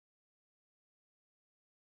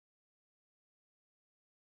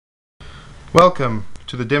Welcome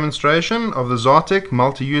to the demonstration of the Zartek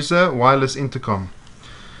Multi-user wireless intercom.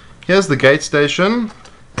 Here's the gate station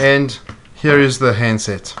and here is the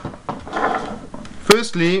handset.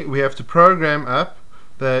 Firstly, we have to program up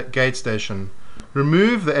the gate station.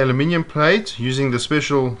 Remove the aluminium plate using the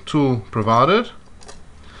special tool provided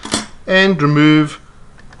and remove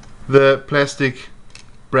the plastic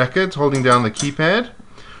bracket holding down the keypad.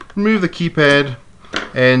 Remove the keypad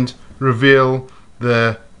and reveal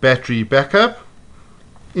the battery backup.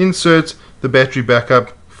 Insert the battery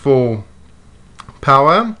backup for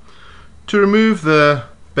power. To remove the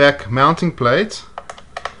back mounting plate,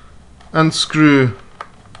 unscrew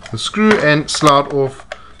the screw and slide off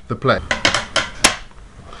the plate.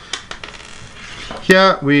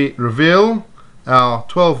 Here we reveal our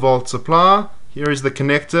 12-volt supply. Here is the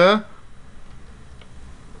connector.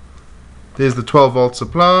 There's the 12-volt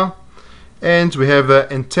supply, and we have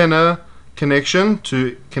the antenna connection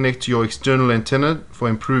to connect to your external antenna for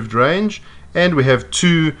improved range, and we have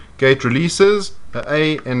two gate releases, a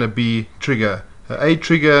A and a B trigger. A A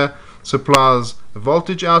trigger supplies a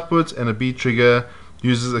voltage output and a B trigger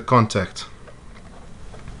uses a contact.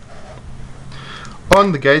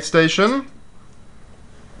 On the gate station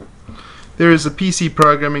there is a PC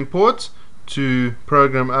programming port to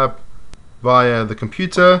program up via the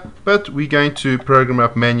computer, but we're going to program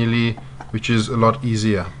up manually, which is a lot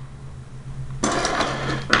easier.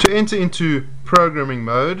 To enter into programming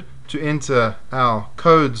mode, to enter our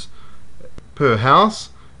codes per house,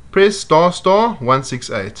 press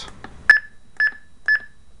 **168.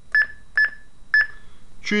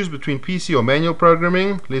 Choose between PC or manual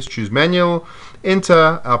programming. Let's choose manual.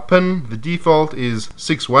 Enter our PIN. The default is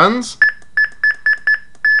 6 ones.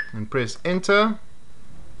 And press enter.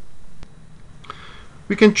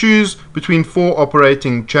 We can choose between 4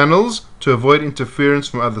 operating channels to avoid interference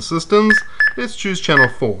from other systems. Let's choose channel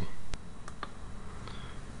 4.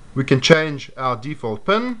 We can change our default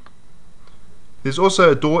PIN. There's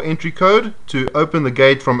also a door entry code to open the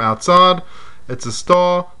gate from outside. It's a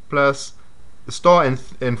star plus a star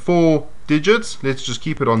and 4 digits. Let's just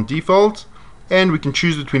keep it on default. And we can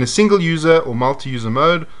choose between a single user or multi-user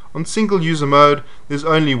mode. On single user mode there's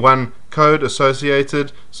only one code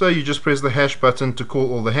associated, so you just press the hash button to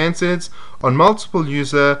call all the handsets. On multiple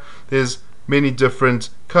user there's many different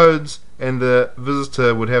codes and the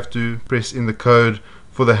visitor would have to press in the code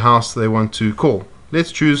for the house they want to call.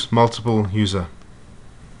 Let's choose multiple user.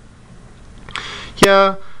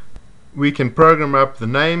 Here we can program up the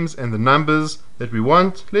names and the numbers that we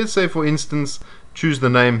want. Let's say for instance choose the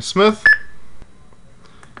name Smith.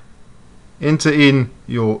 Enter in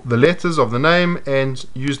the letters of the name and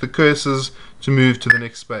use the cursors to move to the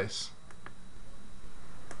next space.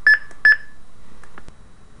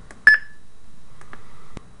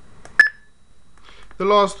 The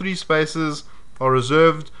last 3 spaces are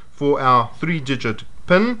reserved for our 3-digit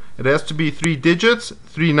PIN. It has to be 3 digits,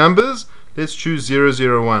 3 numbers. Let's choose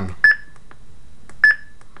 001.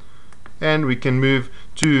 And we can move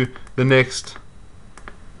to the next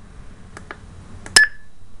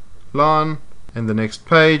line and the next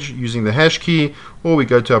page using the hash key, or we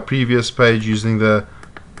go to our previous page using the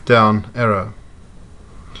down arrow.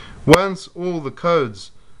 Once all the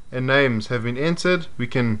codes and names have been entered, we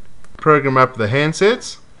can program up the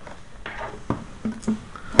handsets.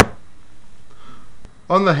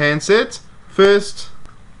 On the handset, first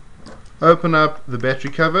open up the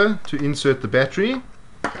battery cover to insert the battery.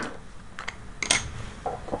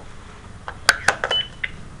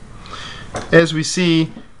 As we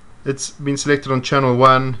see, it's been selected on channel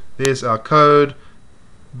 1. There's our code,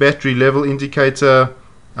 battery level indicator,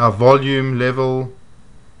 our volume level,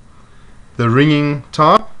 the ringing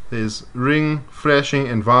type. There's ring, flashing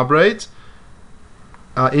and vibrate,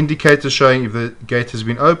 our indicator showing if the gate has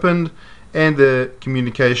been opened, and the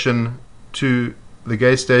communication to the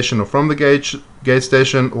gate station or from the gate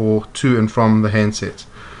station or to and from the handset.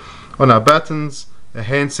 On our buttons, a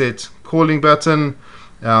handset calling button,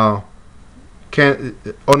 our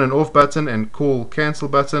on and off button and call cancel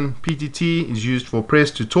button. PTT is used for press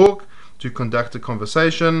to talk, to conduct a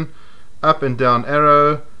conversation. Up and down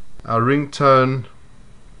arrow, our ringtone,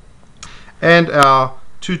 and our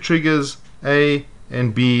 2 triggers A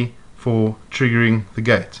and B for triggering the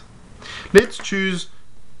gate. Let's choose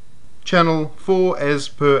channel 4 as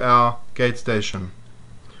per our gate station.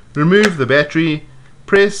 Remove the battery,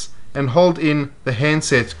 press and hold in the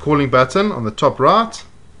handset calling button on the top right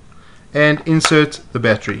and insert the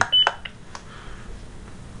battery.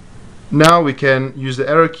 Now we can use the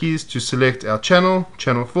arrow keys to select our channel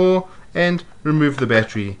 4, and remove the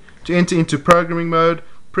battery. To enter into programming mode,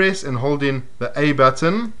 press and hold in the A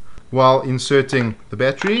button while inserting the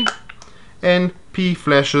battery, and P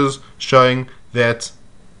flashes showing that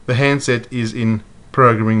the handset is in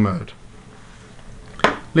programming mode.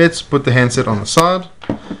 Let's put the handset on the side.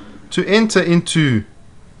 To enter into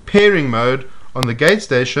pairing mode on the gate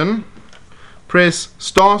station, press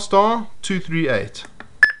 **238.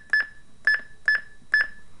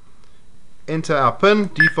 Enter our pin,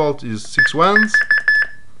 default is 6 ones.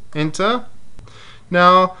 Enter.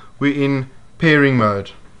 Now we're in pairing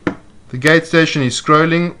mode. The gate station is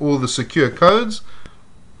scrolling all the secure codes.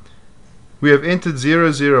 We have entered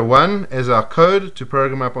 001 as our code to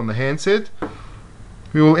program up on the handset.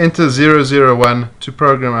 We will enter 001 to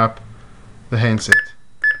program up the handset.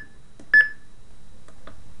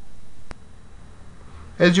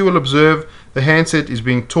 As you will observe, the handset is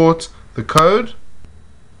being taught the code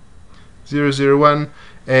 001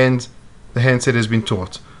 and the handset has been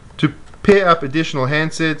taught. To pair up additional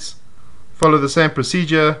handsets, follow the same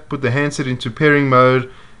procedure, put the handset into pairing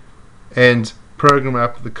mode and program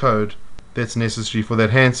up the code that's necessary for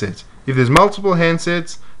that handset. If there's multiple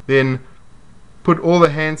handsets, then put all the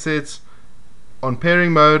handsets on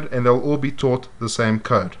pairing mode and they'll all be taught the same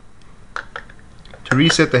code. To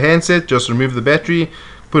reset the handset, just remove the battery,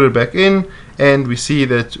 put it back in, and we see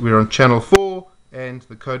that we're on channel 4 and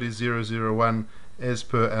the code is 001 as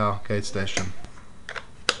per our gate station.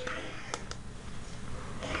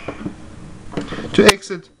 To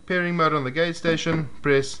exit pairing mode on the gate station,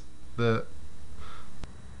 press the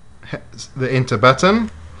enter button.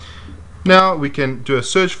 Now we can do a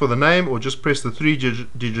search for the name or just press the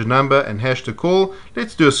 3-digit number and hash to call.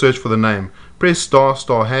 Let's do a search for the name. Press **#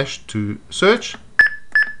 to search.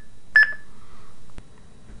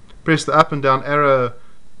 Press the up and down arrow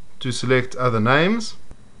to select other names.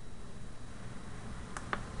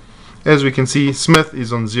 As we can see, Smith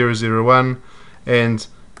is on 001 and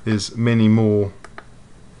there's many more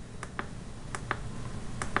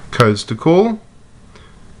codes to call.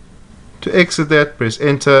 To exit that, press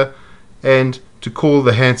enter, and to call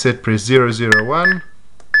the handset, press 001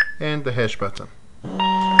 and the hash button.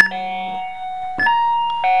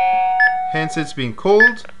 Handset's being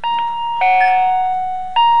called.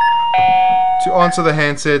 To answer the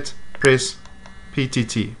handset, press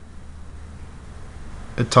PTT.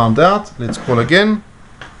 It timed out. Let's call again.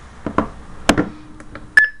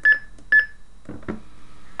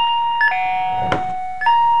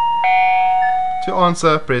 To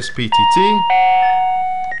answer, press PTT.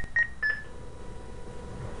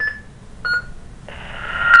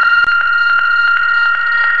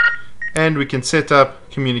 And we can set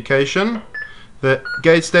up communication. The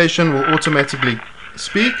gate station will automatically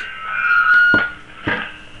speak.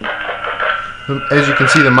 As you can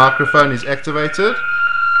see, the microphone is activated.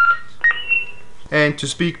 And to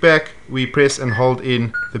speak back, we press and hold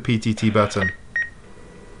in the PTT button.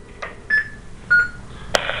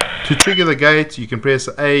 To trigger the gate, you can press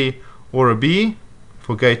A or a B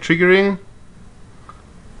for gate triggering.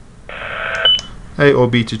 A or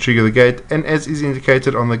B to trigger the gate, and as is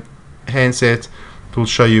indicated on the handset, it will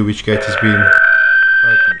show you which gate has been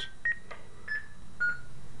opened.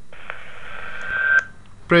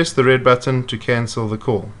 Press the red button to cancel the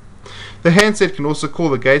call. The handset can also call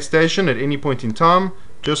the gate station at any point in time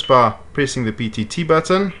just by pressing the PTT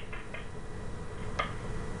button,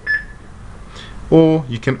 or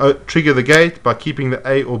you can trigger the gate by keeping the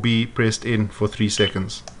A or B pressed in for 3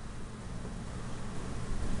 seconds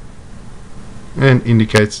and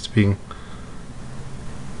indicates it's being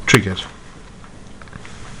triggered.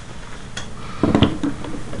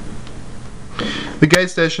 The gate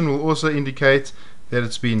station will also indicate that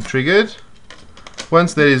it's been triggered.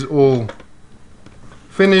 Once that is all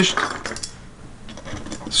finished,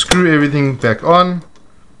 screw everything back on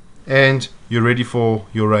and you're ready for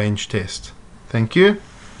your range test. Thank you.